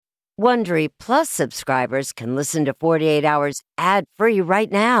Wondery Plus subscribers can listen to 48 Hours ad-free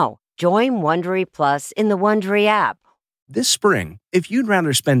right now. Join Wondery Plus in the Wondery app. This spring, if you'd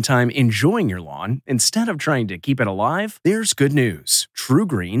rather spend time enjoying your lawn instead of trying to keep it alive, there's good news. True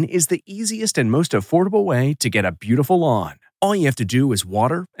Green is the easiest and most affordable way to get a beautiful lawn. All you have to do is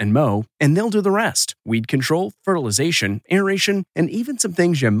water and mow, and they'll do the rest. Weed control, fertilization, aeration, and even some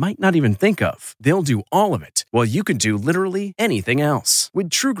things you might not even think of. They'll do all of it, while you can do literally anything else.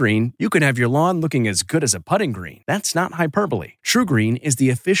 With True Green, you can have your lawn looking as good as a putting green. That's not hyperbole. True Green is the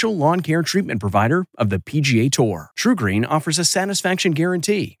official lawn care treatment provider of the PGA Tour. True Green offers a satisfaction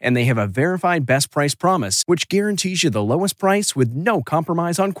guarantee, and they have a verified best price promise, which guarantees you the lowest price with no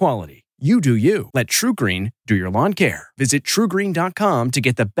compromise on quality. You do you. Let True Green do your lawn care. Visit truegreen.com to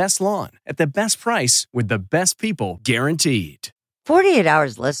get the best lawn at the best price with the best people guaranteed. 48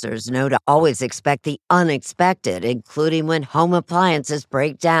 Hours listeners know to always expect the unexpected, including when home appliances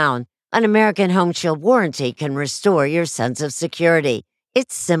break down. An American Home Shield warranty can restore your sense of security.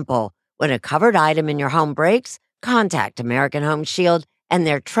 It's simple. When a covered item in your home breaks, contact American Home Shield, and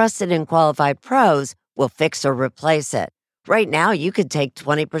their trusted and qualified pros will fix or replace it. Right now, you could take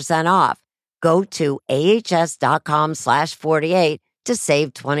 20% off. Go to ahs.com/48 to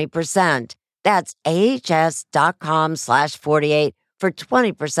save 20%. That's ahs.com/48 for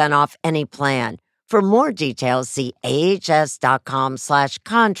 20% off any plan. For more details, see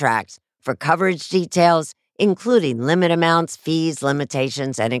ahs.com/contracts for coverage details, including limit amounts, fees,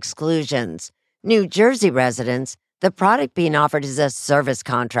 limitations, and exclusions. New Jersey residents, the product being offered is a service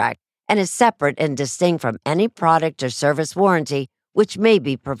contract and is separate and distinct from any product or service warranty which may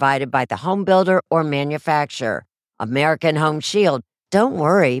be provided by the home builder or manufacturer. American Home Shield. Don't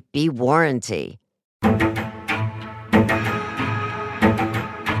worry, be warranty.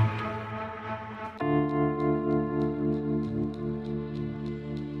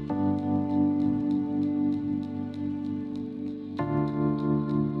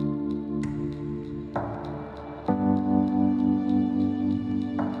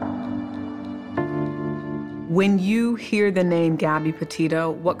 When you hear the name Gabby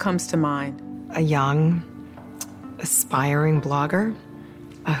Petito, what comes to mind? A young, aspiring blogger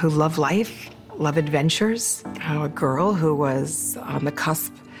who loved life, loved adventures, a girl who was on the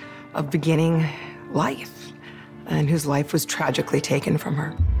cusp of beginning life and whose life was tragically taken from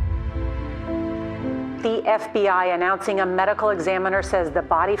her. The FBI announcing a medical examiner says the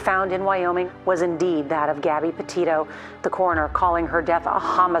body found in Wyoming was indeed that of Gabby Petito, the coroner calling her death a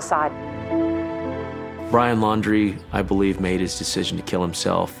homicide. Brian Laundrie, I believe, made his decision to kill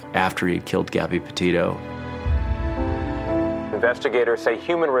himself after he had killed Gabby Petito. Investigators say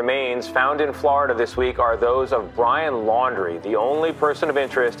human remains found in Florida this week are those of Brian Laundrie, the only person of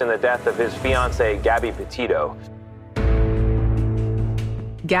interest in the death of his fiancée, Gabby Petito.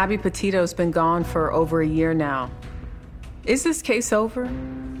 Gabby Petito's been gone for over a year now. Is this case over?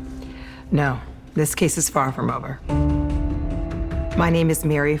 No, this case is far from over. My name is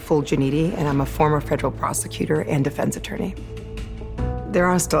Mary Fulginiti, and I'm a former federal prosecutor and defense attorney. There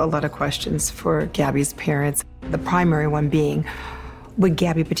are still a lot of questions for Gabby's parents, the primary one being, would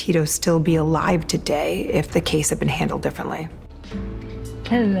Gabby Petito still be alive today if the case had been handled differently?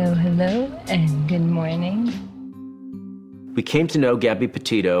 Hello, and good morning. We came to know Gabby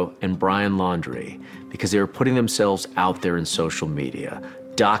Petito and Brian Laundrie because they were putting themselves out there in social media,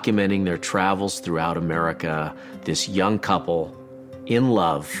 documenting their travels throughout America, this young couple in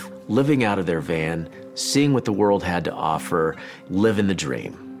love, living out of their van, seeing what the world had to offer, living the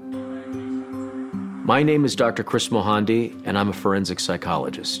dream. My name is Dr. Chris Mohandi, and I'm a forensic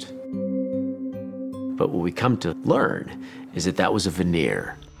psychologist. But what we come to learn is that that was a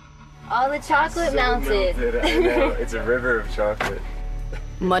veneer. All the chocolate melted. I know, it's a river of chocolate.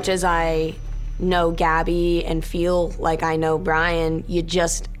 Much as I know Gabby and feel like I know Brian, you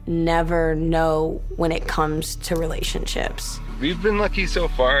just never know when it comes to relationships. We've been lucky so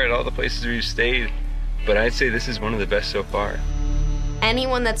far at all the places we've stayed, but I'd say this is one of the best so far.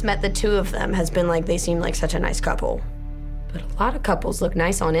 Anyone that's met the two of them has been like, they seem like such a nice couple. But a lot of couples look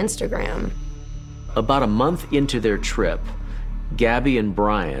nice on Instagram. About a month into their trip, Gabby and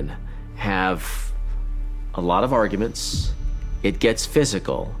Brian have a lot of arguments. It gets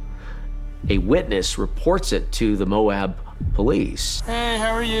physical. A witness reports it to the Moab police. Hey,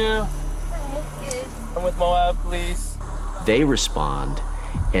 how are you? I'm with Moab Police. They respond,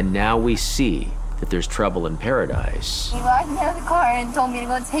 and now we see that there's trouble in paradise. He locked me out of the car and told me to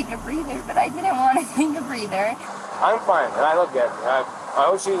go take a breather, but I didn't want to take a breather. I'm fine, and I look at it. I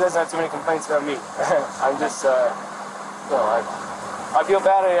hope she doesn't have too many complaints about me. I'm just, I feel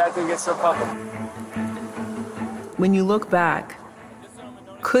bad I have to get so public. When you look back,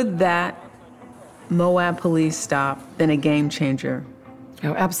 Could that Moab police stop been a game changer?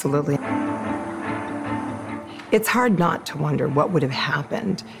 Oh, absolutely. It's hard not to wonder what would have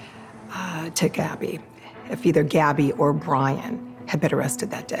happened to Gabby if either Gabby or Brian had been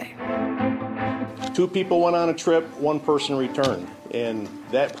arrested that day. 2 people went on a trip, 1 person returned, and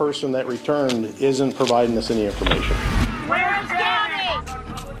that person that returned isn't providing us any information. Where's Gabby?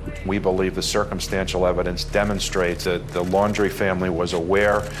 We believe the circumstantial evidence demonstrates that the Laundrie family was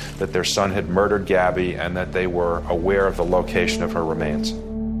aware that their son had murdered Gabby and that they were aware of the location of her remains.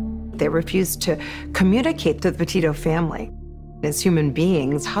 They refused to communicate to the Petito family. As human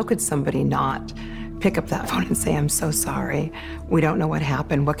beings, how could somebody not pick up that phone and say, I'm so sorry, we don't know what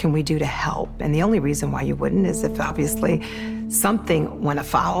happened, what can we do to help? And the only reason why you wouldn't is if obviously something went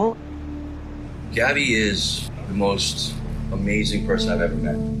afoul. Gabby is the most amazing person I've ever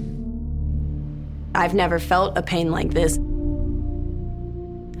met. I've never felt a pain like this.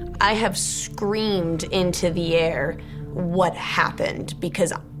 I have screamed into the air what happened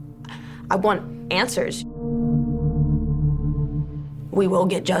because I want answers. We will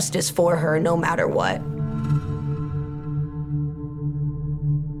get justice for her no matter what.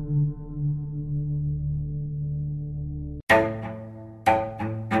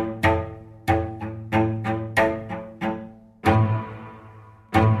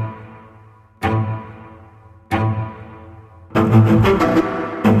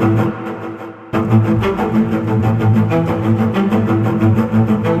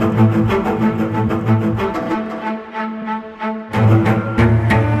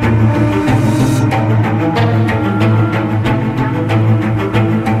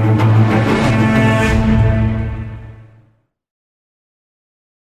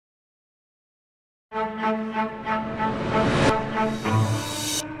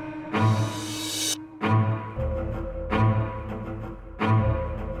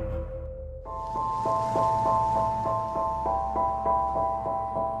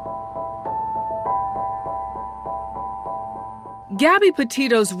 Gabby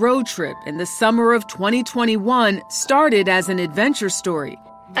Petito's road trip in the summer of 2021 started as an adventure story.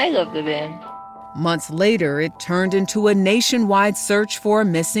 I love the band. Months later, it turned into a nationwide search for a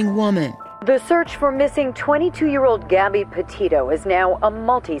missing woman. The search for missing 22-year-old Gabby Petito is now a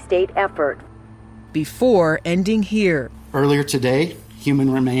multi-state effort. Before ending here. Earlier today,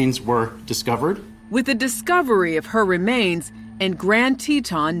 human remains were discovered. With the discovery of her remains in Grand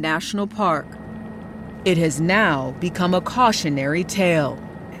Teton National Park. It has now become a cautionary tale.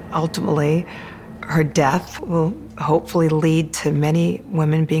 Ultimately, her death will hopefully lead to many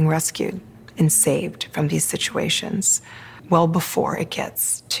women being rescued and saved from these situations well before it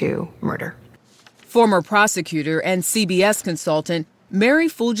gets to murder. Former prosecutor and CBS consultant Mary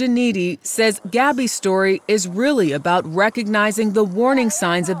Fulginiti says Gabby's story is really about recognizing the warning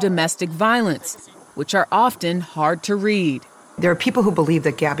signs of domestic violence, which are often hard to read. There are people who believe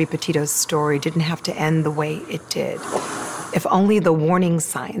that Gabby Petito's story didn't have to end the way it did. If only the warning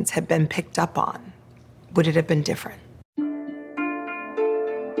signs had been picked up on, would it have been different?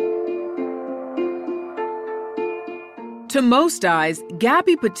 To most eyes,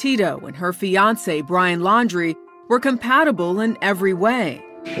 Gabby Petito and her fiancé, Brian Laundrie, were compatible in every way.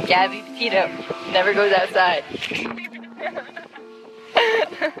 Gabby Petito never goes outside.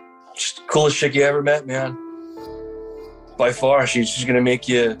 Just the coolest chick you ever met, man. By far, she's gonna make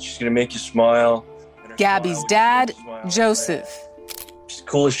you smile. Gabby's dad, Joseph. She's the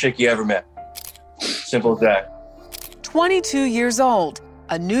coolest chick you ever met. Simple as that. 22 years old,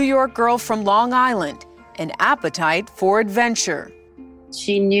 a New York girl from Long Island, an appetite for adventure.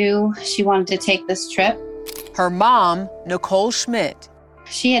 She knew she wanted to take this trip. Her mom, Nicole Schmidt.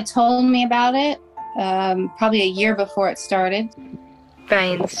 She had told me about it probably a year before it started.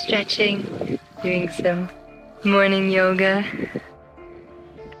 Brian's stretching, doing some morning yoga.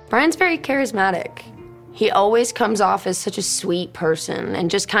 Brian's very charismatic. He always comes off as such a sweet person and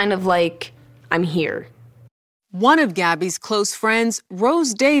just kind of like, I'm here. One of Gabby's close friends,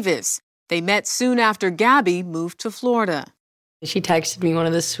 Rose Davis. They met soon after Gabby moved to Florida. She texted me one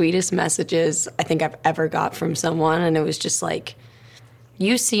of the sweetest messages I think I've ever got from someone, and it was just like,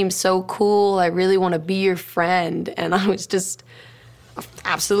 you seem so cool, I really want to be your friend. And I was just,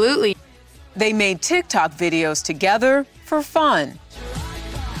 absolutely. They made TikTok videos together for fun.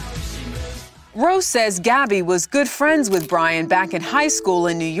 Rose says Gabby was good friends with Brian back in high school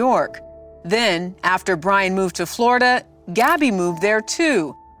in New York. Then, after Brian moved to Florida, Gabby moved there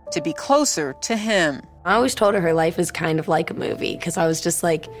too, to be closer to him. I always told her life is kind of like a movie, because I was just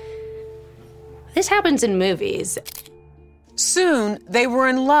like, this happens in movies. Soon, they were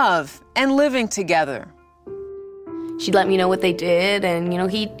in love and living together. She'd let me know what they did, and,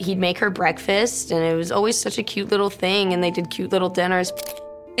 he'd make her breakfast, and it was always such a cute little thing, and they did cute little dinners.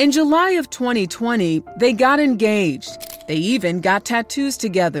 In July of 2020, they got engaged. They even got tattoos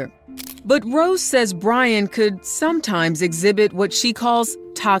together. But Rose says Brian could sometimes exhibit what she calls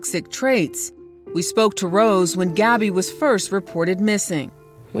toxic traits. We spoke to Rose when Gabby was first reported missing.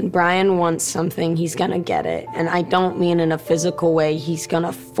 When Brian wants something, he's gonna get it. And I don't mean in a physical way, he's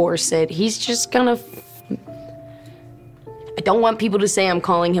gonna force it. He's just gonna... I don't want people to say I'm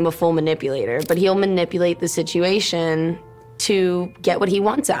calling him a full manipulator, but he'll manipulate the situation to get what he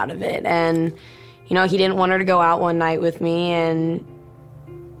wants out of it. And, he didn't want her to go out one night with me, and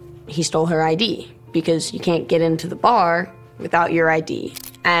he stole her ID because you can't get into the bar without your ID.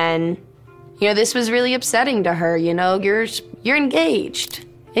 And, this was really upsetting to her. You're engaged.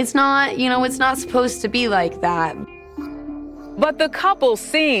 It's not, it's not supposed to be like that. But the couple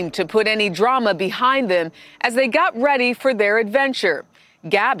seemed to put any drama behind them as they got ready for their adventure.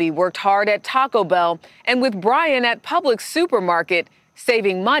 Gabby worked hard at Taco Bell and with Brian at Publix Supermarket,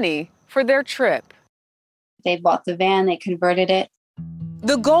 saving money for their trip. They bought the van, they converted it.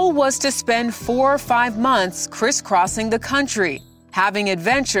 The goal was to spend 4 or 5 months crisscrossing the country, having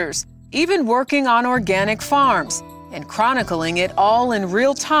adventures, even working on organic farms, and chronicling it all in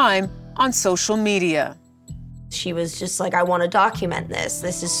real time on social media. She was just like, I want to document this.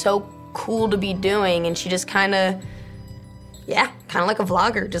 This is so cool to be doing. And she just kind of like a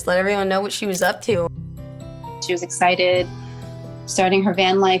vlogger, just let everyone know what she was up to. She was excited, starting her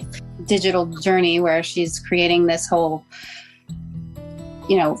van life digital journey where she's creating this whole,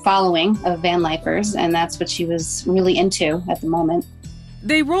 following of van lifers. And that's what she was really into at the moment.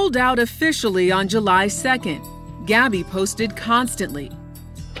 They rolled out officially on July 2nd. Gabby posted constantly.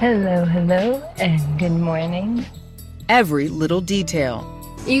 Hello, and good morning. Every little detail.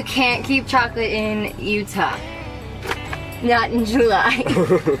 You can't keep chocolate in Utah. Not in July.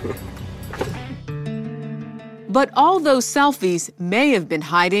 But all those selfies may have been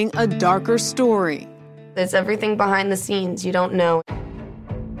hiding a darker story. There's everything behind the scenes you don't know.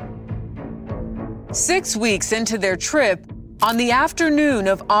 6 weeks into their trip, on the afternoon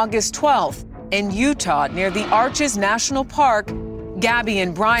of August 12th, in Utah near the Arches National Park, Gabby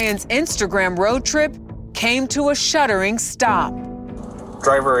and Brian's Instagram road trip came to a shuddering stop.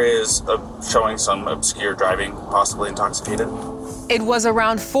 Driver is showing some obscure driving, possibly intoxicated. It was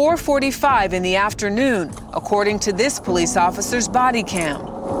around 4:45 in the afternoon, according to this police officer's body cam.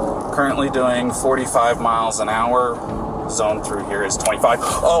 Currently doing 45 miles an hour. Zone through here is 25.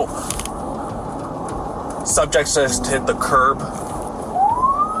 Oh! Subject just hit the curb.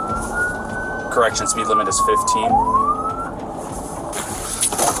 Correction, speed limit is 15.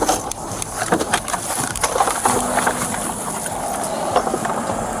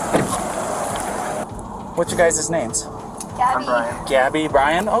 What's your guys' names? Gabby. Brian. Gabby,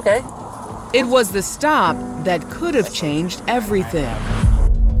 Brian, okay. It was the stop that could have changed everything.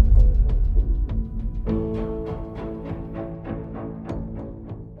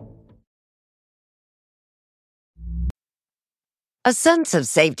 A sense of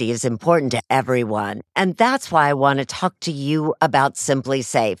safety is important to everyone, and that's why I want to talk to you about Simply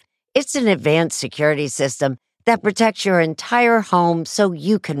Safe. It's an advanced security system that protects your entire home so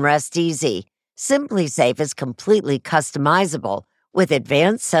you can rest easy. Simply Safe is completely customizable with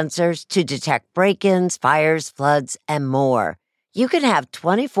advanced sensors to detect break-ins, fires, floods, and more. You can have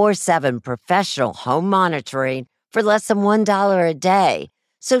 24/7 professional home monitoring for less than $1 a day.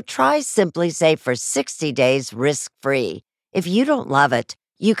 So try Simply Safe for 60 days risk-free. If you don't love it,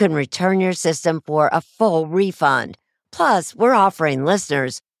 you can return your system for a full refund. Plus, we're offering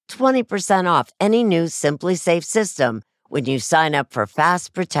listeners 20% off any new Simply Safe system when you sign up for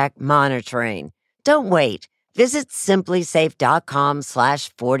Fast Protect monitoring. Don't wait. Visit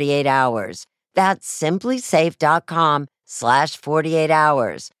simplysafe.com/48 hours. That's simplysafe.com/48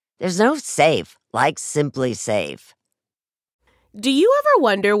 hours. There's no safe like Simply Safe. Do you ever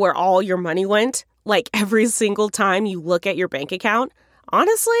wonder where all your money went? Like every single time you look at your bank account?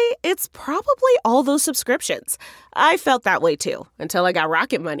 Honestly, it's probably all those subscriptions. I felt that way too, until I got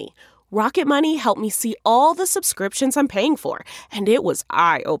Rocket Money. Rocket Money helped me see all the subscriptions I'm paying for, and it was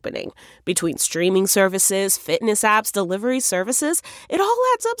eye-opening. Between streaming services, fitness apps, delivery services, it all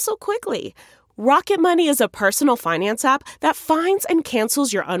adds up so quickly. Rocket Money is a personal finance app that finds and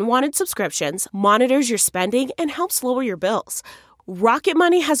cancels your unwanted subscriptions, monitors your spending, and helps lower your bills. Rocket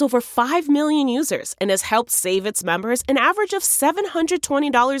Money has over 5 million users and has helped save its members an average of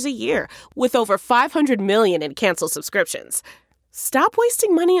 $720 a year, with over 500 million in canceled subscriptions. Stop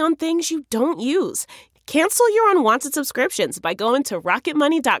wasting money on things you don't use. Cancel your unwanted subscriptions by going to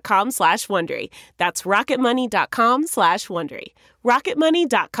rocketmoney.com/Wondery. That's rocketmoney.com/Wondery.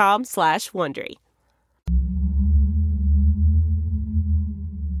 rocketmoney.com/Wondery.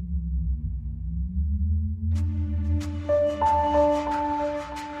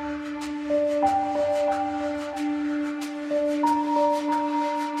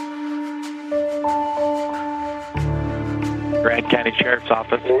 Grand County Sheriff's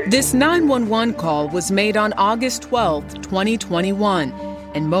Office. This 911 call was made on August 12, 2021,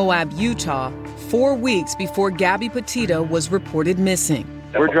 in Moab, Utah, 4 weeks before Gabby Petito was reported missing.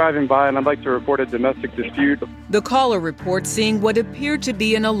 We're driving by and I'd like to report a domestic dispute. The caller reports seeing what appeared to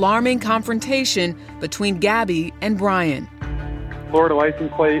be an alarming confrontation between Gabby and Brian. Florida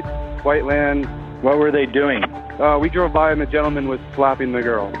license plate, white land. What were they doing? We drove by and the gentleman was slapping the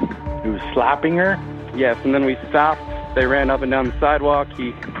girl. He was slapping her? Yes, and then we stopped. They ran up and down the sidewalk.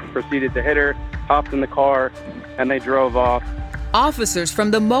 He proceeded to hit her, hopped in the car, and they drove off. Officers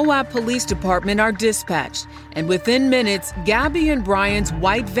from the Moab Police Department are dispatched, and within minutes, Gabby and Brian's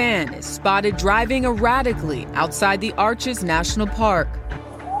white van is spotted driving erratically outside the Arches National Park.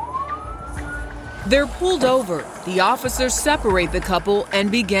 They're pulled over. The officers separate the couple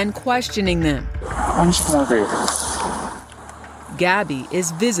and begin questioning them. I'm just over here. Gabby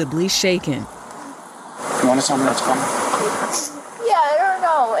is visibly shaken. You want to tell me what's coming? Yeah, I don't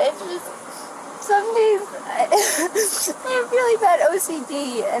know. It's just some days I have really bad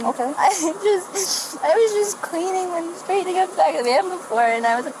OCD, and I was just cleaning and straightening up the back of the van before, and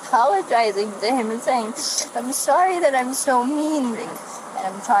I was apologizing to him and saying, I'm sorry that I'm so mean, and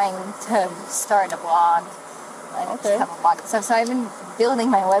I'm trying to start a blog. I have a blog and stuff, so I've been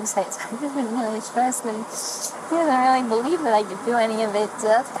building my website, so I've just been really stressed, and he doesn't really believe that I could do any of it, so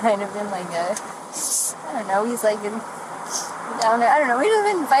that's kind of been like a, I don't know, he's like down there, I don't know, we've just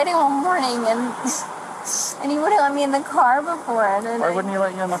been fighting all morning, and he wouldn't let me in the car before. And then Why wouldn't he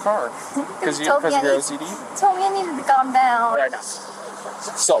let you in the car? Because of your OCD? Told me I needed to calm down. Right now.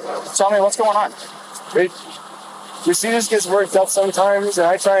 So, tell me what's going on. You see, this gets worked up sometimes, and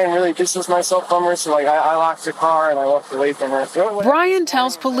I try and really distance myself from her, so like I locked the car and I walked away from her. Brian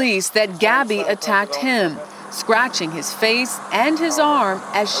tells police that Gabby attacked him, scratching his face and his arm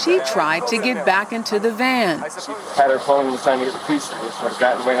as she tried to get back into the van. Had her phone and was trying to get the police like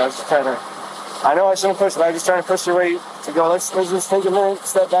that. And I was just trying to, I know I shouldn't push, but I was just trying to push her away to go, let's just take a minute,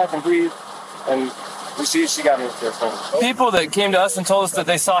 step back and breathe. And we see she got me with her phone. People that came to us and told us that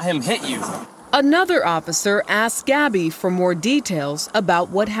they saw him hit you. Another officer asked Gabby for more details about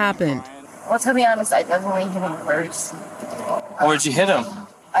what happened. Well, to be honest, I definitely hit him first. Where'd you hit him?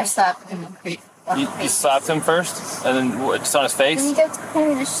 I slapped him in the face. You slapped him first? And then what, just on his face? Can you get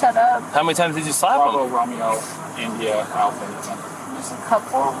to shut up? How many times did you slap him? Bravo, Romeo, India, Alpha. Just a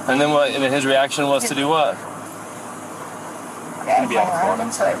couple. And then what? And then his reaction was to do what? Grab my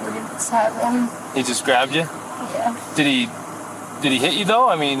arm so I wouldn't slap him. He just grabbed you? Yeah. Did he hit you though?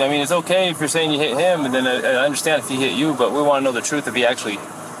 I mean, it's okay if you're saying you hit him, and then I understand if he hit you, but we want to know the truth if he actually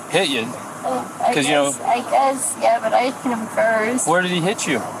hit you. I guess, yeah, but I hit him first. Where did he hit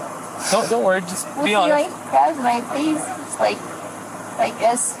you? Don't worry, just be honest. He grabbed my face, I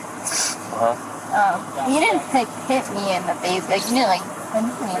guess. He didn't hit me in the face, he didn't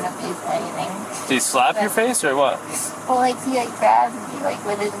punch me in the face or anything. Did he slap your face or what? Well, he grabbed me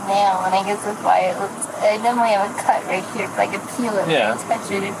with his nail, and I guess that's why I definitely have a cut right here, because I could feel it when I touch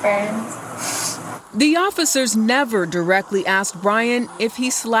it, it burns. The officers never directly asked Brian if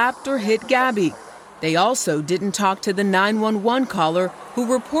he slapped or hit Gabby. They also didn't talk to the 911 caller who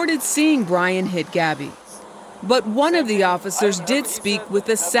reported seeing Brian hit Gabby. But one of the officers did speak with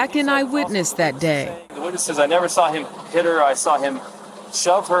a second eyewitness that day. The witness says, I never saw him hit her. I saw him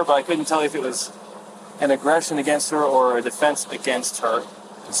shove her, but I couldn't tell if it was an aggression against her or a defense against her.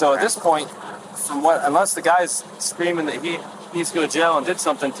 So at this point, unless the guy's screaming that he needs to go to jail and did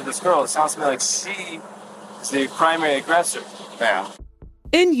something to this girl, it sounds to me like she is the primary aggressor. Yeah.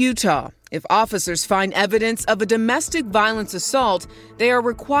 In Utah, if officers find evidence of a domestic violence assault, they are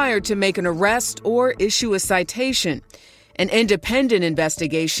required to make an arrest or issue a citation. An independent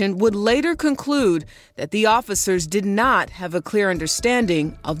investigation would later conclude that the officers did not have a clear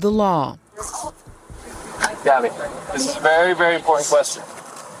understanding of the law. Gabby, this is a very, very important question.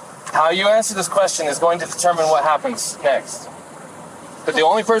 How you answer this question is going to determine what happens next. But the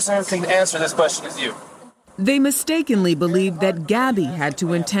only person who can answer this question is you. They mistakenly believed that Gabby had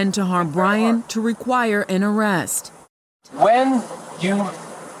to intend to harm Brian to require an arrest. When you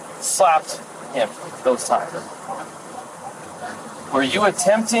slapped him those times, were you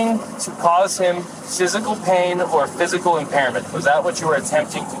attempting to cause him physical pain or physical impairment? Was that what you were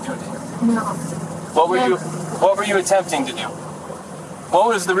attempting to do to him? No. What were you attempting to do? What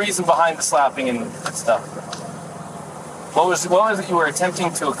was the reason behind the slapping and stuff? What was it you were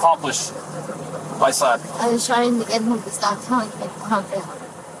attempting to accomplish by slapping? I was trying to get him to stop telling me to calm down.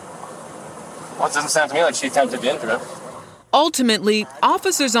 Well, it doesn't sound to me like she attempted to injure him. Ultimately,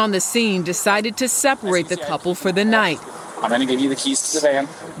 officers on the scene decided to separate the couple for the night. I'm going to give you the keys to the van.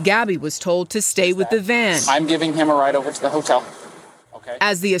 Gabby was told to stay with the van. I'm giving him a ride over to the hotel. Okay.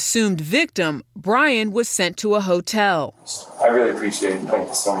 As the assumed victim, Brian was sent to a hotel. I really appreciate it. Thank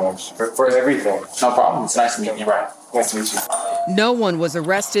you so much for everything. No problem. It's nice meeting you, Brian. Nice to meet you. No one was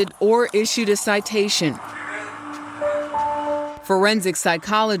arrested or issued a citation. Forensic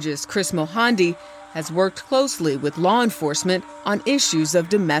psychologist Chris Mohandi has worked closely with law enforcement on issues of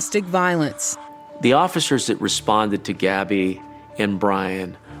domestic violence. The officers that responded to Gabby and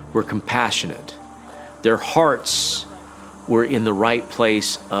Brian were compassionate. Their hearts were in the right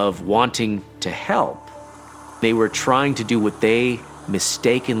place of wanting to help. They were trying to do what they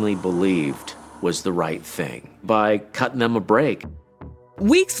mistakenly believed was the right thing by cutting them a break.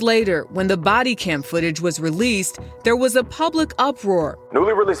 Weeks later, when the body cam footage was released, there was a public uproar.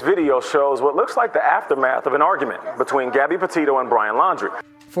 Newly released video shows what looks like the aftermath of an argument between Gabby Petito and Brian Laundrie.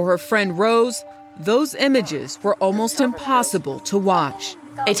 For her friend Rose, those images were almost impossible to watch.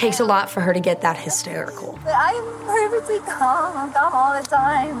 It takes a lot for her to get that hysterical. But I am perfectly calm. I'm calm all the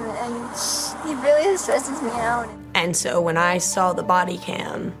time, and he really stresses me out. And so when I saw the body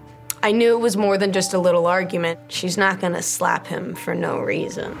cam, I knew it was more than just a little argument. She's not going to slap him for no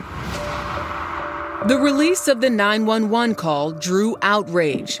reason. The release of the 911 call drew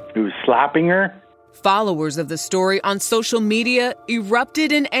outrage. He was slapping her? Followers of the story on social media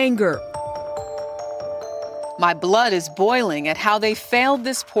erupted in anger. My blood is boiling at how they failed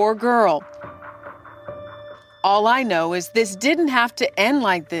this poor girl. All I know is this didn't have to end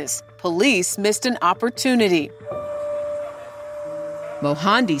like this. Police missed an opportunity.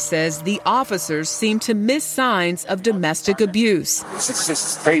 Mohandi says the officers seemed to miss signs of domestic abuse. It's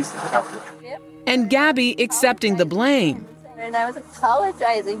just crazy. And Gabby accepting the blame. And I was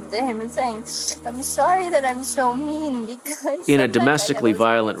apologizing to him and saying, I'm sorry that I'm so mean because... In a domestically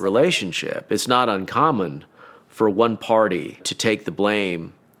violent relationship, it's not uncommon for one party to take the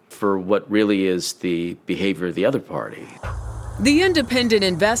blame for what really is the behavior of the other party. The independent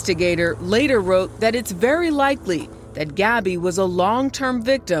investigator later wrote that it's very likely that Gabby was a long-term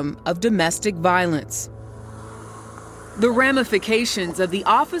victim of domestic violence. The ramifications of the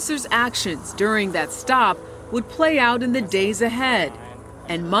officer's actions during that stop would play out in the days ahead,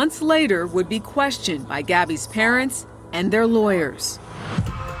 and months later would be questioned by Gabby's parents and their lawyers.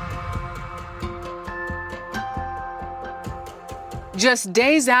 Just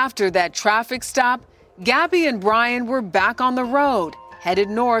days after that traffic stop, Gabby and Brian were back on the road, headed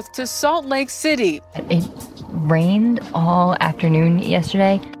north to Salt Lake City. It rained all afternoon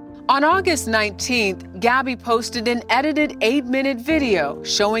yesterday. On August 19th, Gabby posted an edited 8-minute video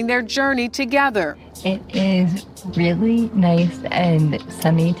showing their journey together. It is really nice and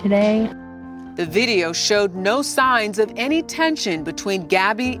sunny today. The video showed no signs of any tension between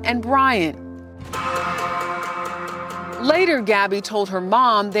Gabby and Brian. Later, Gabby told her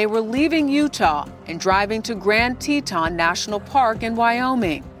mom they were leaving Utah and driving to Grand Teton National Park in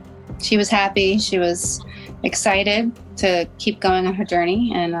Wyoming. She was happy. She was excited to keep going on her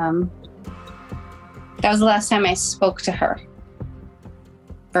journey. And that was the last time I spoke to her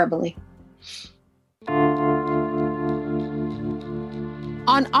verbally.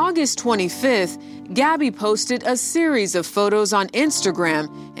 On August 25th, Gabby posted a series of photos on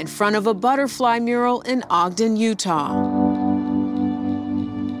Instagram in front of a butterfly mural in Ogden, Utah.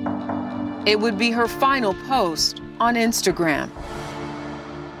 It would be her final post on Instagram.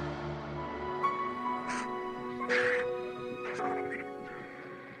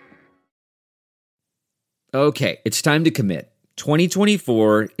 Okay, it's time to commit.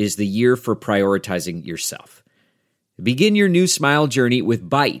 2024 is the year for prioritizing yourself. Begin your new smile journey with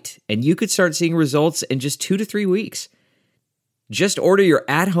Byte, and you could start seeing results in just 2 to 3 weeks. Just order your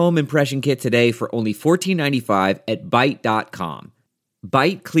at-home impression kit today for only $14.95 at Byte.com.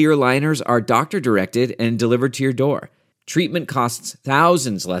 Byte clear liners are doctor-directed and delivered to your door. Treatment costs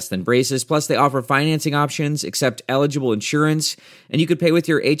thousands less than braces, plus they offer financing options, accept eligible insurance, and you could pay with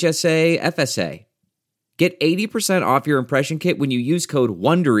your HSA, FSA. Get 80% off your impression kit when you use code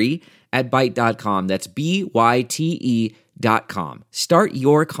WONDERY at Byte.com. That's BYTE.com. Start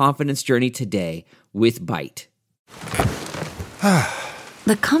your confidence journey today with Byte.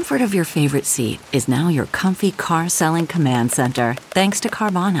 The comfort of your favorite seat is now your comfy car selling command center, thanks to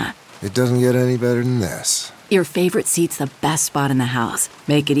Carvana. It doesn't get any better than this. Your favorite seat's the best spot in the house.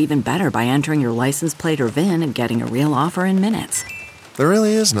 Make it even better by entering your license plate or VIN and getting a real offer in minutes. There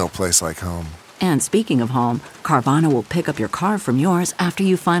really is no place like home. And speaking of home, Carvana will pick up your car from yours after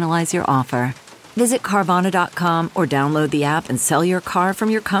you finalize your offer. Visit Carvana.com or download the app and sell your car from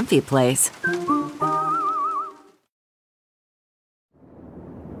your comfy place.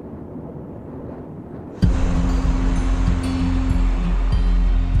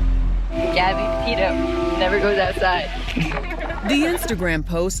 Gabby Petito never goes outside. The Instagram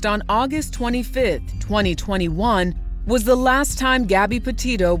post on August 25th, 2021 was the last time Gabby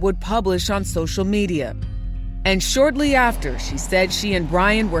Petito would publish on social media. And shortly after she said she and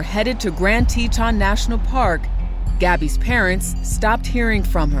Brian were headed to Grand Teton National Park, Gabby's parents stopped hearing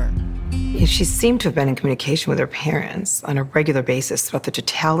from her. She seemed to have been in communication with her parents on a regular basis throughout the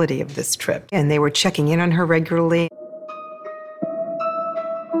totality of this trip, and they were checking in on her regularly.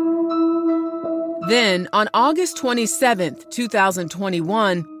 Then, on August 27th,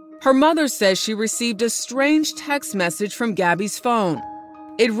 2021, her mother says she received a strange text message from Gabby's phone.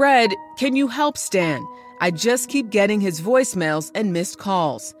 It read, "Can you help Stan? I just keep getting his voicemails and missed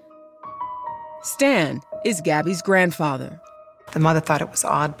calls." Stan is Gabby's grandfather. The mother thought it was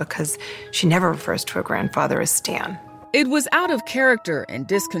odd because she never refers to her grandfather as Stan. It was out of character and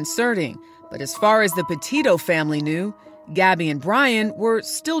disconcerting, but as far as the Petito family knew, Gabby and Brian were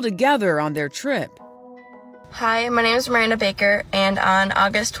still together on their trip. Hi, my name is Miranda Baker, and on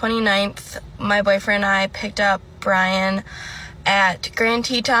August 29th, my boyfriend and I picked up Brian at Grand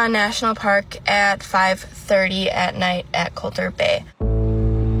Teton National Park at 5:30 at night at Coulter Bay.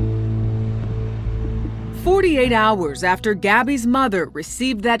 48 hours after Gabby's mother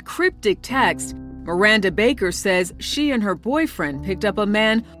received that cryptic text, Miranda Baker says she and her boyfriend picked up a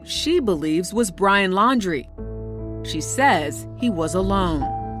man she believes was Brian Laundrie. She says he was alone.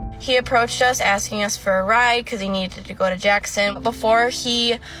 He approached us asking us for a ride because he needed to go to Jackson. Before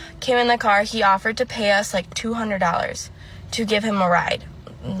he came in the car, he offered to pay us like $200 to give him a ride,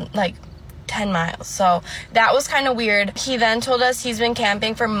 like 10 miles. So that was kind of weird. He then told us he's been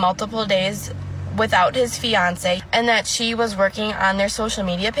camping for multiple days without his fiance and that she was working on their social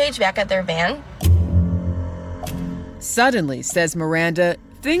media page back at their van. Suddenly, says Miranda,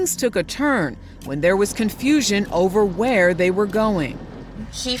 things took a turn when there was confusion over where they were going.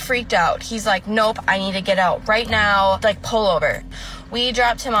 He freaked out. He's like, nope, I need to get out right now, like pull over. We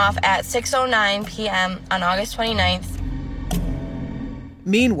dropped him off at 6:09 p.m. on August 29th.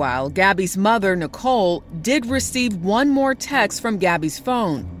 Meanwhile, Gabby's mother, Nicole, did receive one more text from Gabby's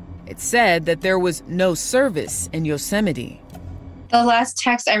phone. It said that there was no service in Yosemite. The last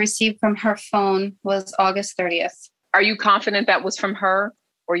text I received from her phone was August 30th. Are you confident that was from her,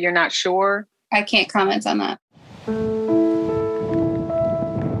 or you're not sure? I can't comment on that.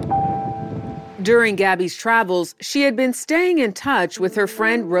 During Gabby's travels, she had been staying in touch with her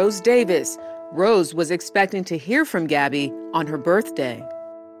friend Rose Davis. Rose was expecting to hear from Gabby on her birthday.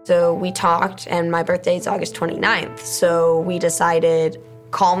 So we talked, and my birthday is August 29th. So we decided,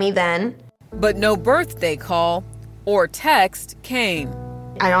 call me then. But no birthday call or text came.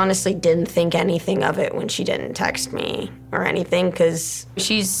 I honestly didn't think anything of it when she didn't text me or anything because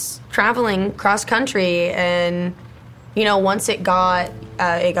she's traveling cross country. And, you know, once it got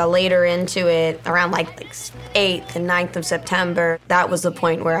later into it, around like 8th and 9th of September, that was the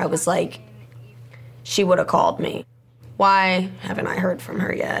point where I was like, she would have called me. Why haven't I heard from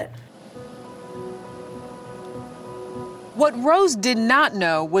her yet? What Rose did not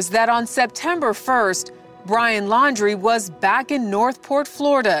know was that on September 1st, Brian Laundrie was back in Northport,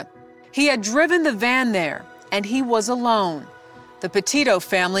 Florida. He had driven the van there, and he was alone. The Petito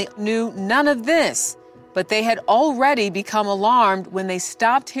family knew none of this, but they had already become alarmed when they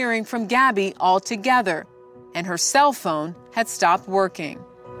stopped hearing from Gabby altogether, and her cell phone had stopped working.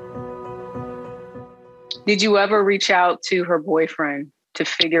 Did you ever reach out to her boyfriend to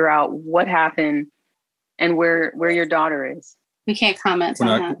figure out what happened and where your daughter is? We can't comment on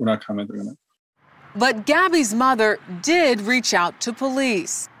that. We're not commenting on that. But Gabby's mother did reach out to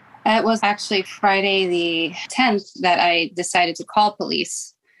police. It was actually Friday the 10th that I decided to call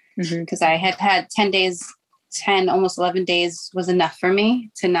police because I had 10 days, almost 11 days was enough for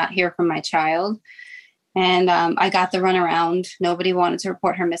me to not hear from my child. And I got the runaround. Nobody wanted to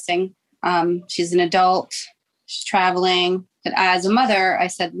report her missing. She's an adult. She's traveling. But as a mother, I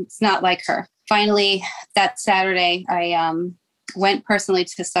said, it's not like her. Finally, that Saturday, I went personally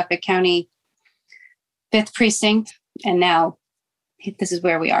to Suffolk County 5th Precinct, and now this is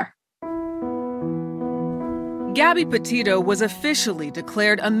where we are. Gabby Petito was officially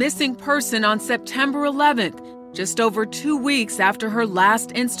declared a missing person on September 11th, just over 2 weeks after her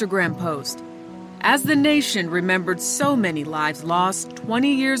last Instagram post. As the nation remembered so many lives lost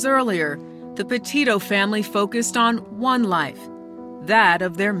 20 years earlier, the Petito family focused on one life, that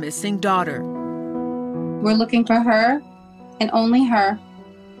of their missing daughter. We're looking for her and only her,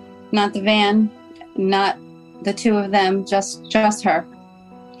 not the van, not the two of them, just her.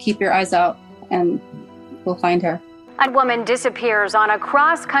 Keep your eyes out and we'll find her. A woman disappears on a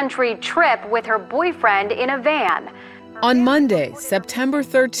cross-country trip with her boyfriend in a van. On Monday, September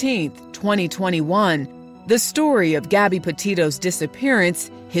 13th, 2021, the story of Gabby Petito's disappearance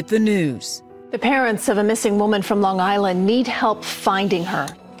hit the news. The parents of a missing woman from Long Island need help finding her.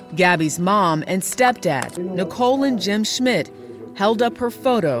 Gabby's mom and stepdad, Nicole and Jim Schmidt, held up her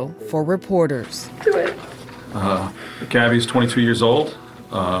photo for reporters. Do it. Gabby's 22 years old.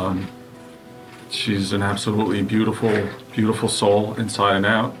 She's an absolutely beautiful, beautiful soul inside and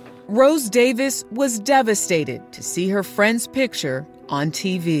out. Rose Davis was devastated to see her friend's picture on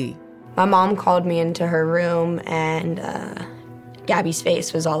TV. My mom called me into her room, and Gabby's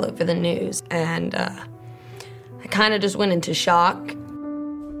face was all over the news, and I kind of just went into shock.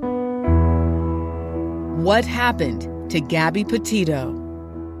 What happened to Gabby Petito?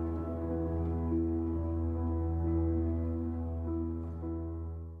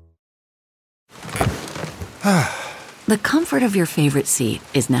 The comfort of your favorite seat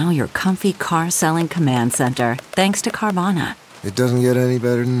is now your comfy car-selling command center, thanks to Carvana. It doesn't get any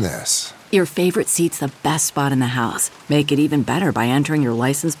better than this. Your favorite seat's the best spot in the house. Make it even better by entering your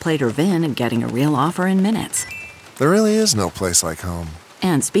license plate or VIN and getting a real offer in minutes. There really is no place like home.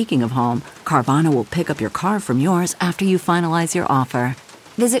 And speaking of home, Carvana will pick up your car from yours after you finalize your offer.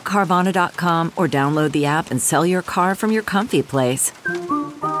 Visit Carvana.com or download the app and sell your car from your comfy place.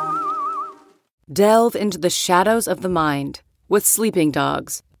 Delve into the shadows of the mind with Sleeping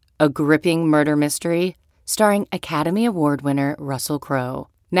Dogs, a gripping murder mystery starring Academy Award winner Russell Crowe.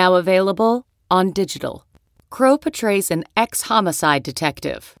 Now available on digital. Crowe portrays an ex-homicide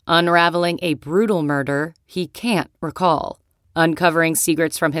detective unraveling a brutal murder he can't recall. Uncovering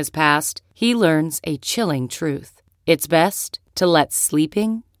secrets from his past, he learns a chilling truth. It's best to let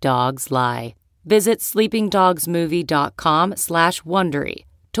sleeping dogs lie. Visit sleepingdogsmovie.com/Wondery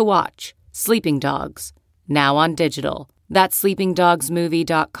to watch Sleeping Dogs, now on digital. That's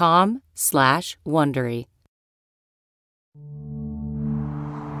sleepingdogsmovie.com/Wondery.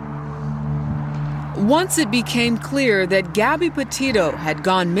 Once it became clear that Gabby Petito had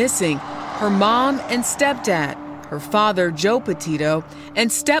gone missing, her mom and stepdad, her father Joe Petito, and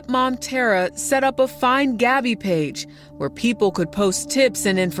stepmom Tara set up a Find Gabby page where people could post tips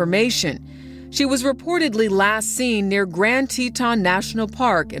and information. She was reportedly last seen near Grand Teton National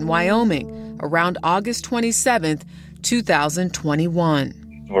Park in Wyoming around August 27th, 2021.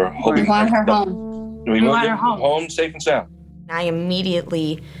 We're hoping we want her home. We want her home safe and sound. I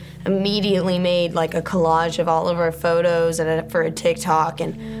immediately made like a collage of all of our photos and for a TikTok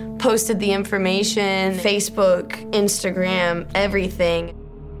and posted the information, Facebook, Instagram, everything.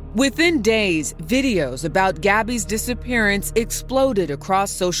 Within days, videos about Gabby's disappearance exploded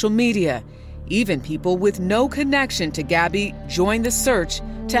across social media. Even people with no connection to Gabby joined the search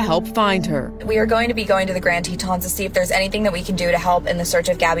to help find her. We are going to be going to the Grand Tetons to see if there's anything that we can do to help in the search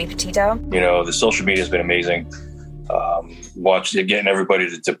of Gabby Petito. You know, the social media has been amazing. Getting everybody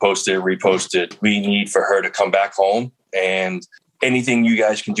to post it, repost it. We need for her to come back home, and anything you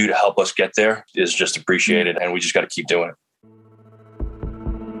guys can do to help us get there is just appreciated, and we just got to keep doing it.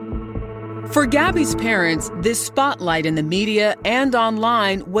 For Gabby's parents, this spotlight in the media and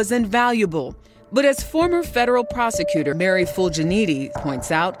online was invaluable. But as former federal prosecutor Mary Fulginiti points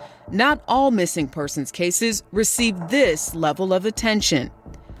out, not all missing persons cases receive this level of attention.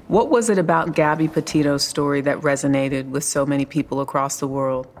 What was it about Gabby Petito's story that resonated with so many people across the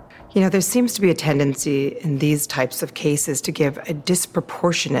world? You know, there seems to be a tendency in these types of cases to give a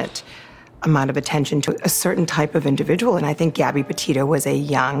disproportionate amount of attention to a certain type of individual, and I think Gabby Petito was a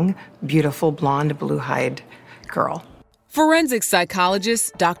young, beautiful, blonde, blue-eyed girl. Forensic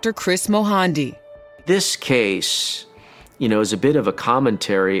psychologist Dr. Chris Mohandi. This case, is a bit of a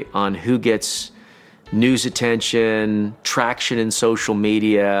commentary on who gets news attention, traction in social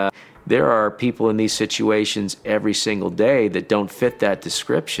media. There are people in these situations every single day that don't fit that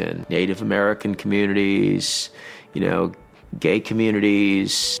description. Native American communities, gay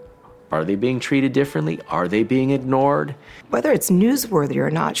communities. Are they being treated differently? Are they being ignored? Whether it's newsworthy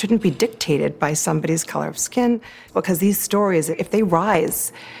or not shouldn't be dictated by somebody's color of skin, because these stories, if they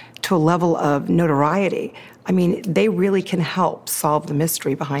rise to a level of notoriety, they really can help solve the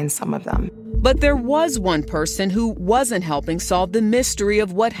mystery behind some of them. But there was one person who wasn't helping solve the mystery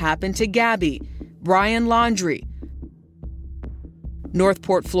of what happened to Gabby. Brian Laundrie.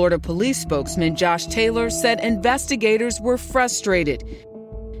 Northport, Florida police spokesman Josh Taylor said investigators were frustrated.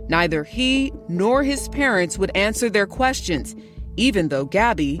 Neither he nor his parents would answer their questions, even though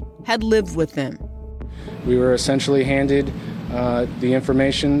Gabby had lived with them. We were essentially handed the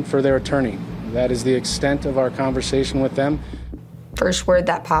information for their attorney. That is the extent of our conversation with them. First word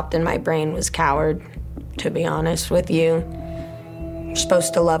that popped in my brain was coward, to be honest with you. You're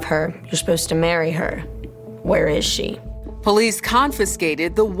supposed to love her. You're supposed to marry her. Where is she? Police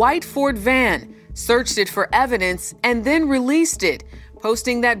confiscated the white Ford van, searched it for evidence, and then released it,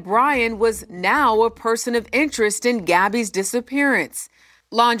 posting that Brian was now a person of interest in Gabby's disappearance.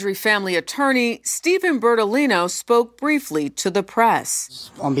 Laundrie family attorney Stephen Bertolino spoke briefly to the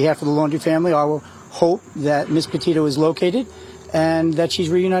press. On behalf of the Laundrie family, I will hope that Ms. Petito is located and that she's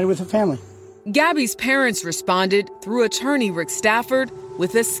reunited with her family. Gabby's parents responded through attorney Rick Stafford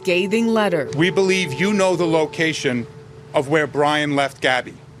with a scathing letter. We believe you know the location of where Brian left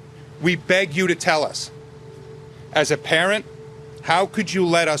Gabby. We beg you to tell us. As a parent, how could you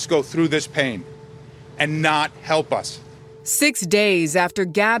let us go through this pain and not help us? 6 days after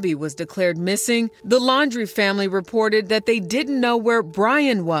Gabby was declared missing, the Laundrie family reported that they didn't know where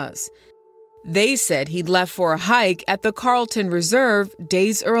Brian was. They said he'd left for a hike at the Carlton Reserve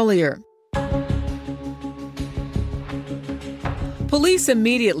days earlier. Police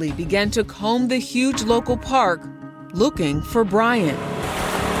immediately began to comb the huge local park, looking for Brian.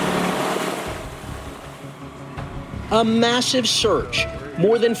 A massive search.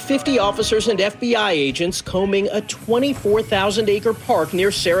 More than 50 officers and FBI agents combing a 24,000-acre park near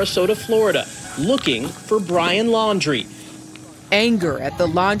Sarasota, Florida, looking for Brian Laundrie. Anger at the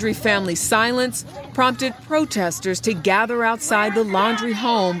Laundrie family's silence prompted protesters to gather outside the Laundrie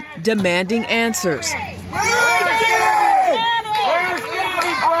home, demanding answers.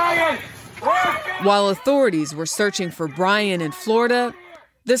 While authorities were searching for Brian in Florida,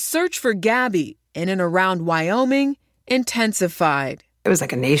 the search for Gabby in and around Wyoming intensified. It was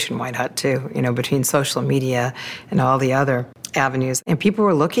like a nationwide hunt, too, between social media and all the other avenues. And people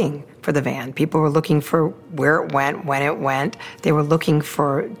were looking for the van. People were looking for where it went, when it went. They were looking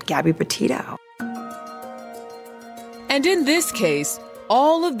for Gabby Petito. And in this case,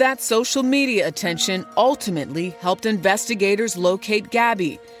 all of that social media attention ultimately helped investigators locate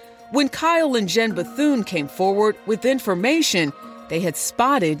Gabby. When Kyle and Jen Bethune came forward with information, they had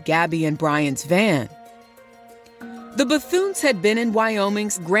spotted Gabby and Brian's van. The Bethunes had been in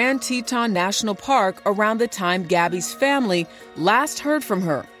Wyoming's Grand Teton National Park around the time Gabby's family last heard from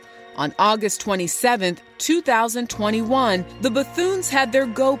her. On August 27, 2021, the Bethunes had their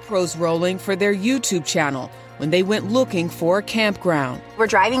GoPros rolling for their YouTube channel when they went looking for a campground. We're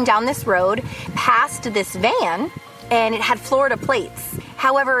driving down this road past this van, and it had Florida plates.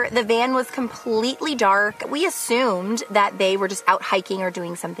 However, the van was completely dark. We assumed that they were just out hiking or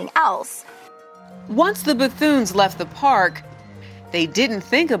doing something else. Once the Bethunes left the park, they didn't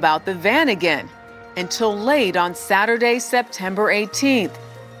think about the van again until late on Saturday, September 18th,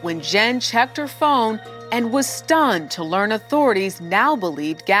 when Jen checked her phone and was stunned to learn authorities now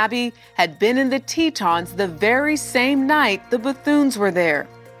believed Gabby had been in the Tetons the very same night the Bethunes were there.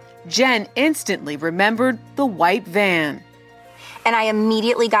 Jen instantly remembered the white van. And I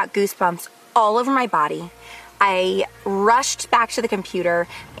immediately got goosebumps all over my body. I rushed back to the computer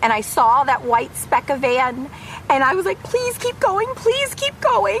and I saw that white speck of van and I was like, please keep going, please keep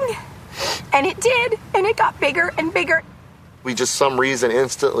going. And it did, and it got bigger and bigger. We just some reason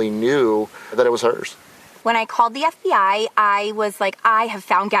instantly knew that it was hers. When I called the FBI, I was like, I have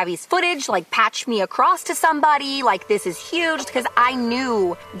found Gabby's footage, patch me across to somebody, this is huge, because I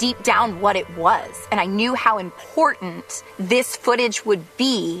knew deep down what it was. And I knew how important this footage would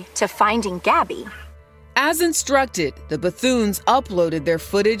be to finding Gabby. As instructed, the Bethunes uploaded their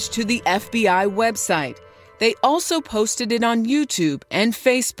footage to the FBI website. They also posted it on YouTube and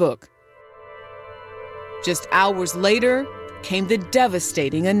Facebook. Just hours later came the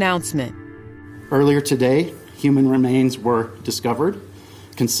devastating announcement. Earlier today, human remains were discovered,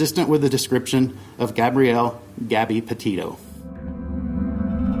 consistent with the description of Gabby Petito.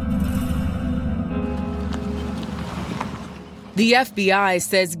 The FBI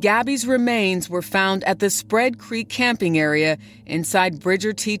says Gabby's remains were found at the Spread Creek camping area inside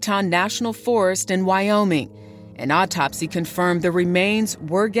Bridger Teton National Forest in Wyoming. An autopsy confirmed the remains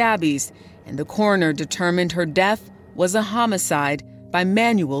were Gabby's, and the coroner determined her death was a homicide by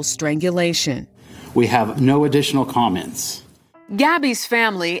manual strangulation. We have no additional comments. Gabby's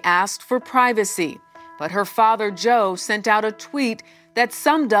family asked for privacy, but her father, Joe, sent out a tweet that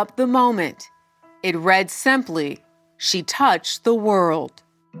summed up the moment. It read simply, "She touched the world."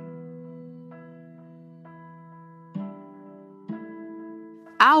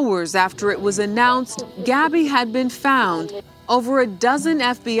 Hours after it was announced, Gabby had been found. Over a dozen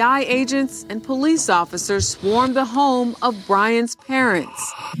FBI agents and police officers swarmed the home of Brian's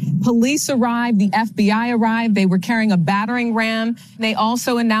parents. Police arrived, the FBI arrived, they were carrying a battering ram. They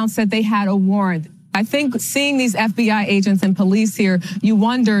also announced that they had a warrant. I think seeing these FBI agents and police here, you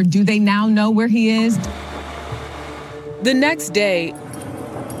wonder, do they now know where he is? The next day,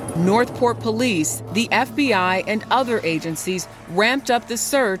 Northport Police, the FBI, and other agencies ramped up the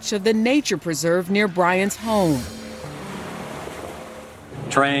search of the nature preserve near Brian's home.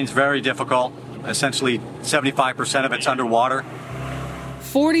 Terrain's very difficult. Essentially, 75% of it's underwater.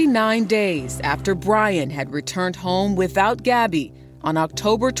 49 days after Brian had returned home without Gabby, on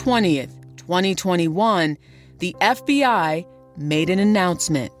October 20th, 2021, the FBI made an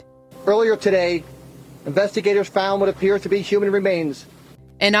announcement. Earlier today, investigators found what appears to be human remains.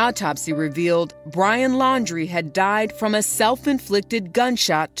 An autopsy revealed Brian Laundrie had died from a self-inflicted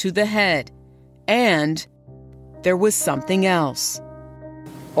gunshot to the head. And there was something else.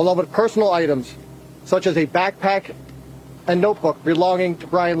 Along with personal items, such as a backpack and notebook belonging to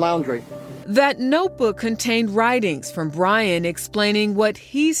Brian Laundrie. That notebook contained writings from Brian explaining what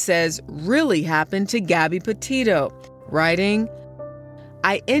he says really happened to Gabby Petito. Writing,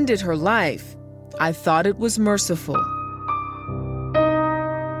 "I ended her life. I thought it was merciful."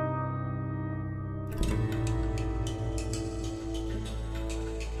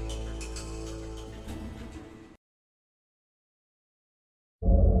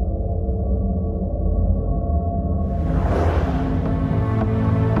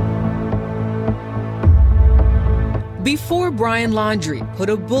 Before Brian Laundrie put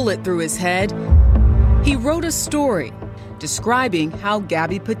a bullet through his head, he wrote a story describing how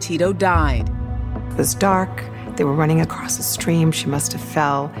Gabby Petito died. It was dark. They were running across a stream. She must have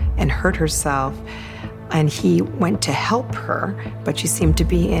fell and hurt herself. And he went to help her, but she seemed to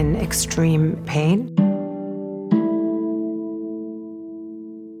be in extreme pain.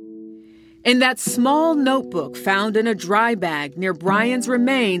 In that small notebook found in a dry bag near Brian's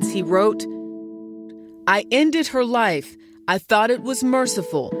remains, he wrote, "I ended her life. I thought it was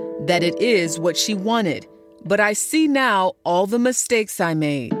merciful, that it is what she wanted. But I see now all the mistakes I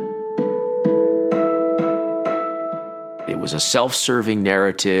made." It was a self-serving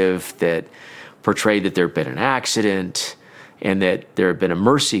narrative that portrayed that there had been an accident and that there had been a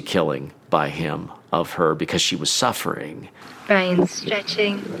mercy killing by him of her because she was suffering. Brian's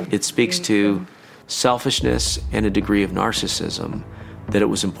stretching. It speaks to selfishness and a degree of narcissism, that it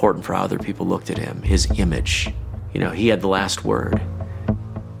was important for how other people looked at him, his image. He had the last word.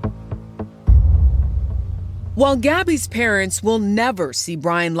 While Gabby's parents will never see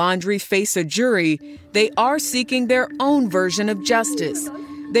Brian Laundrie face a jury, they are seeking their own version of justice.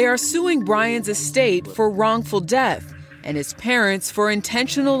 They are suing Brian's estate for wrongful death and his parents for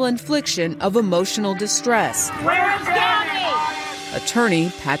intentional infliction of emotional distress. Where's Gabby? Attorney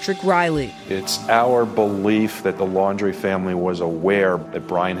Patrick Riley. It's our belief that the Laundrie family was aware that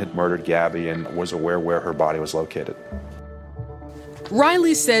Brian had murdered Gabby and was aware where her body was located.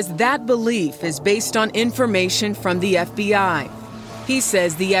 Riley says that belief is based on information from the FBI. He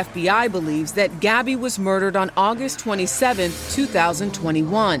says the FBI believes that Gabby was murdered on August 27,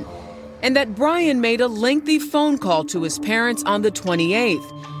 2021, and that Brian made a lengthy phone call to his parents on the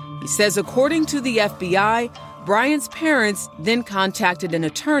 28th. He says according to the FBI, Brian's parents then contacted an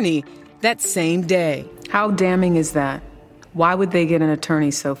attorney that same day. How damning is that? Why would they get an attorney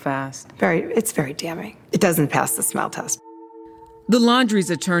so fast? It's very damning. It doesn't pass the smell test. The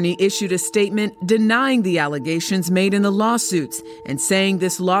Laundrie's attorney issued a statement denying the allegations made in the lawsuits and saying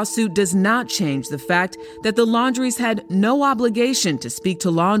this lawsuit does not change the fact that the Laundries had no obligation to speak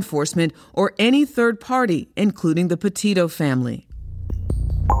to law enforcement or any third party, including the Petito family.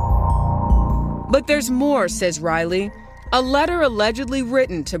 But there's more, says Riley. A letter allegedly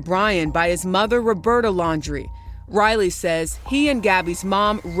written to Brian by his mother, Roberta Laundrie. Riley says he and Gabby's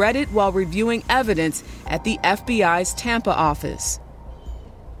mom read it while reviewing evidence at the FBI's Tampa office.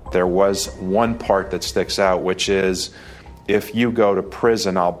 There was one part that sticks out, which is, if you go to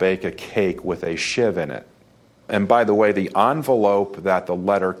prison, I'll bake a cake with a shiv in it. And by the way, the envelope that the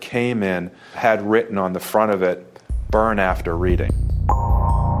letter came in had written on the front of it, "Burn after reading."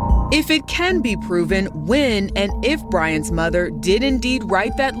 If it can be proven when and if Brian's mother did indeed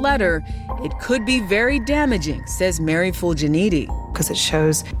write that letter, it could be very damaging, says Mary Fulginiti. Because it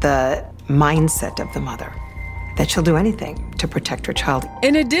shows the mindset of the mother, that she'll do anything to protect her child.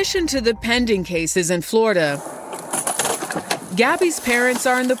 In addition to the pending cases in Florida, Gabby's parents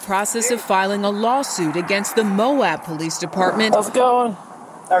are in the process of filing a lawsuit against the Moab Police Department. How's it going?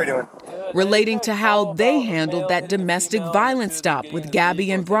 How are you doing? relating to how they handled that domestic violence stop with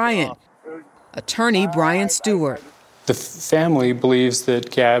Gabby and Brian. Attorney Brian Stewart. The family believes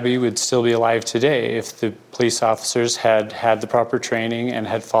that Gabby would still be alive today if the police officers had had the proper training and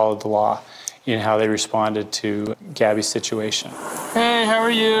had followed the law in how they responded to Gabby's situation. Hey, how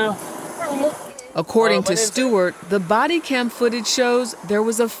are you? According to Stewart, the body cam footage shows there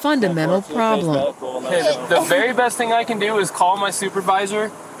was a fundamental problem. Okay, the very best thing I can do is call my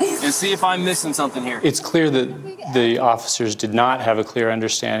supervisor and see if I'm missing something here. It's clear that the officers did not have a clear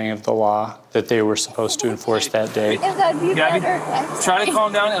understanding of the law that they were supposed to enforce that day. Gabby, try to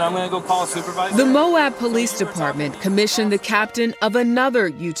calm down and I'm going to go call a supervisor. The Moab Police Department commissioned the captain of another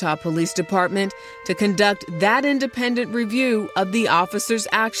Utah police department to conduct that independent review of the officers'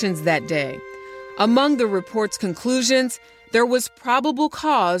 actions that day. Among the report's conclusions, there was probable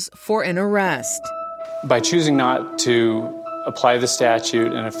cause for an arrest. By choosing not to apply the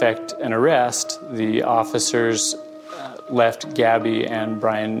statute and effect an arrest, the officers left Gabby and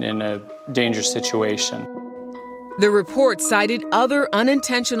Brian in a dangerous situation. The report cited other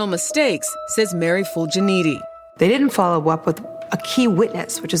unintentional mistakes, says Mary Fulginiti. They didn't follow up with a key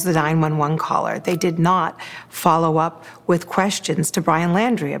witness, which is the 911 caller. They did not follow up with questions to Brian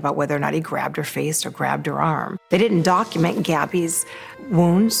Landry about whether or not he grabbed her face or grabbed her arm. They didn't document Gabby's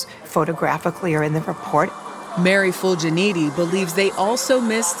wounds photographically or in the report. Mary Fulginiti believes they also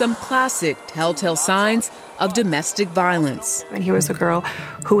missed some classic telltale signs of domestic violence. And here was a girl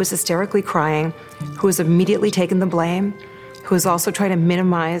who was hysterically crying, who was immediately taking the blame, who was also trying to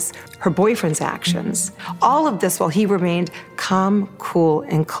minimize her boyfriend's actions. All of this while he remained calm, cool,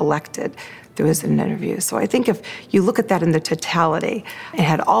 and collected through his interview. So I think if you look at that in the totality, and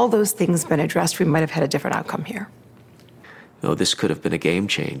had all those things been addressed, we might have had a different outcome here. No, this could have been a game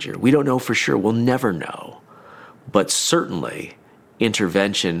changer. We don't know for sure. We'll never know. But certainly,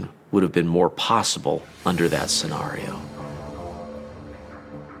 intervention would have been more possible under that scenario.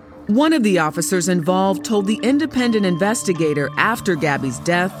 One of the officers involved told the independent investigator after Gabby's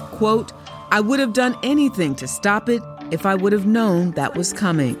death, quote, "I would have done anything to stop it if I would have known that was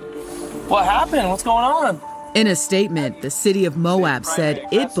coming." What happened? What's going on? In a statement, the city of Moab said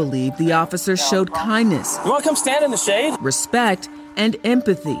it believed the officers showed kindness, You want to come stand in the shade? respect, and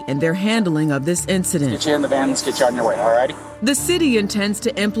empathy in their handling of this incident. Get you in the van, let's get you on your way, all righty? The city intends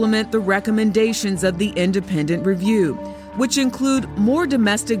to implement the recommendations of the independent review, which include more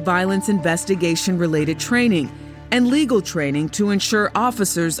domestic violence investigation-related training and legal training to ensure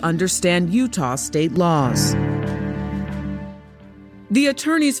officers understand Utah state laws. The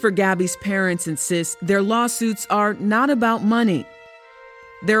attorneys for Gabby's parents insist their lawsuits are not about money.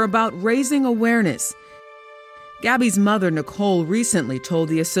 They're about raising awareness. Gabby's mother, Nicole, recently told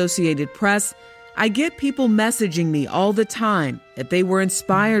the Associated Press, "I get people messaging me all the time that they were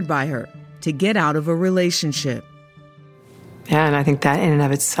inspired by her to get out of a relationship." Yeah, and I think that in and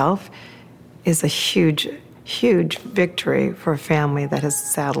of itself is a huge, huge victory for a family that has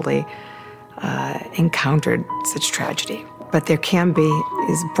sadly encountered such tragedy. But there can be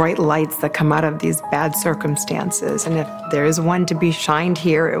these bright lights that come out of these bad circumstances. And if there is one to be shined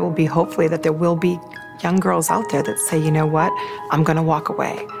here, it will be hopefully that there will be young girls out there that say, you know what, I'm going to walk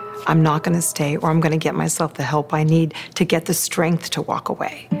away. I'm not going to stay, or I'm going to get myself the help I need to get the strength to walk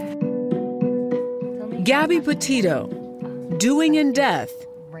away. Gabby Petito, doing in death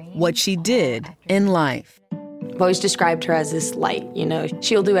what she did in life. I've always described her as this light, you know.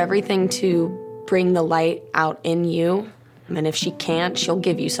 She'll do everything to bring the light out in you. And if she can't, she'll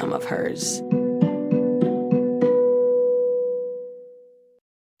give you some of hers.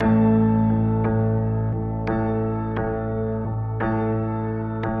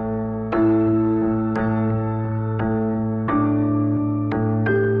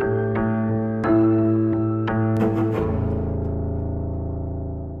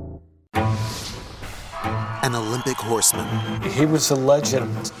 An Olympic horseman. He was a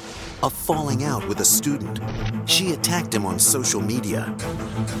legend. A falling out with a student. She attacked him on social media.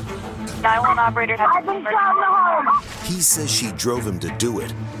 911 operator has been home. He says she drove him to do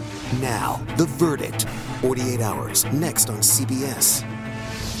it. Now, the verdict. 48 Hours, next on CBS.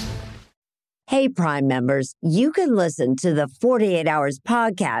 Hey, Prime members, you can listen to the 48 Hours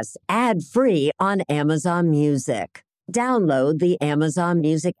podcast ad-free on Amazon Music. Download the Amazon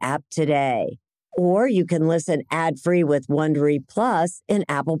Music app today. Or you can listen ad-free with Wondery Plus in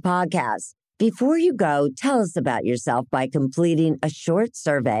Apple Podcasts. Before you go, tell us about yourself by completing a short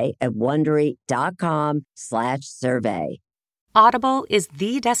survey at Wondery.com/survey. Audible is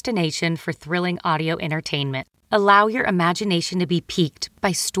the destination for thrilling audio entertainment. Allow your imagination to be piqued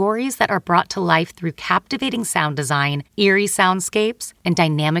by stories that are brought to life through captivating sound design, eerie soundscapes, and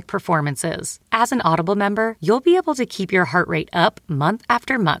dynamic performances. As an Audible member, you'll be able to keep your heart rate up month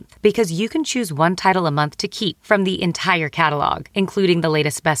after month because you can choose one title a month to keep from the entire catalog, including the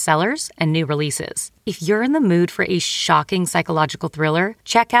latest bestsellers and new releases. If you're in the mood for a shocking psychological thriller,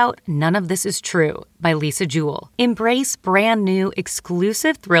 check out None of This Is True by Lisa Jewell. Embrace brand new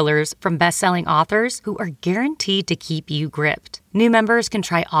exclusive thrillers from best-selling authors who are guaranteed to keep you gripped. New members can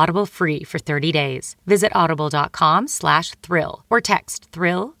try Audible free for 30 days. Visit audible.com/thrill or text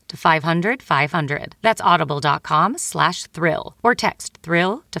thrill to 500-500. That's audible.com/thrill or text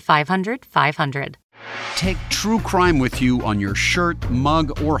thrill to 500-500. Take true crime with you on your shirt,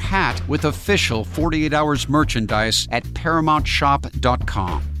 mug, or hat with official 48 Hours merchandise at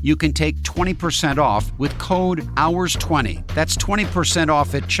ParamountShop.com. You can take 20% off with code HOURS20. That's 20%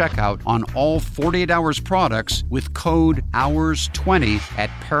 off at checkout on all 48 Hours products with code HOURS20 at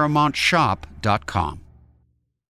ParamountShop.com.